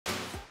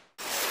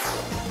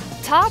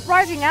top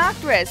rising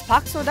actress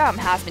Park So-dam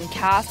has been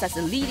cast as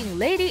the leading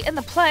lady in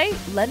the play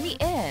Let Me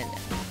In.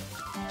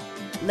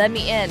 Let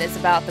Me In is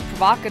about the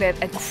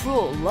provocative and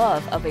cruel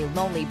love of a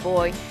lonely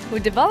boy who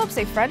develops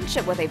a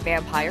friendship with a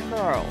vampire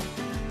girl.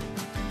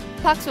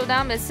 Park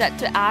So-dam is set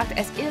to act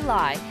as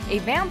Eli, a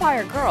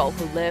vampire girl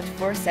who lived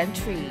for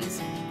centuries.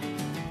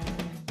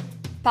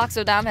 Park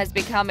So-dam has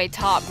become a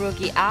top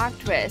rookie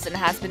actress and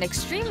has been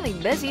extremely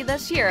busy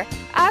this year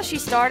as she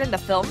starred in the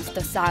films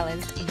The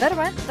Silenced,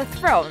 Veteran, The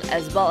Throne,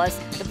 as well as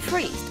The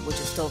Priest, which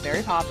is still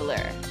very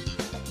popular.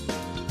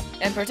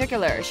 In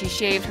particular, she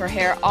shaved her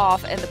hair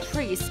off in The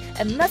Priest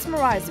and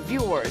mesmerized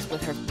viewers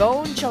with her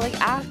bone-chilling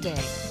acting.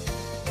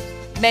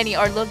 Many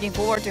are looking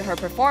forward to her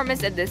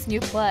performance in this new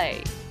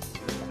play.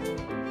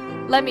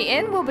 Let Me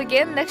In will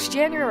begin next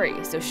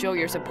January, so show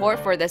your support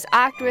for this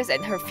actress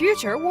and her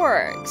future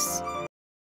works.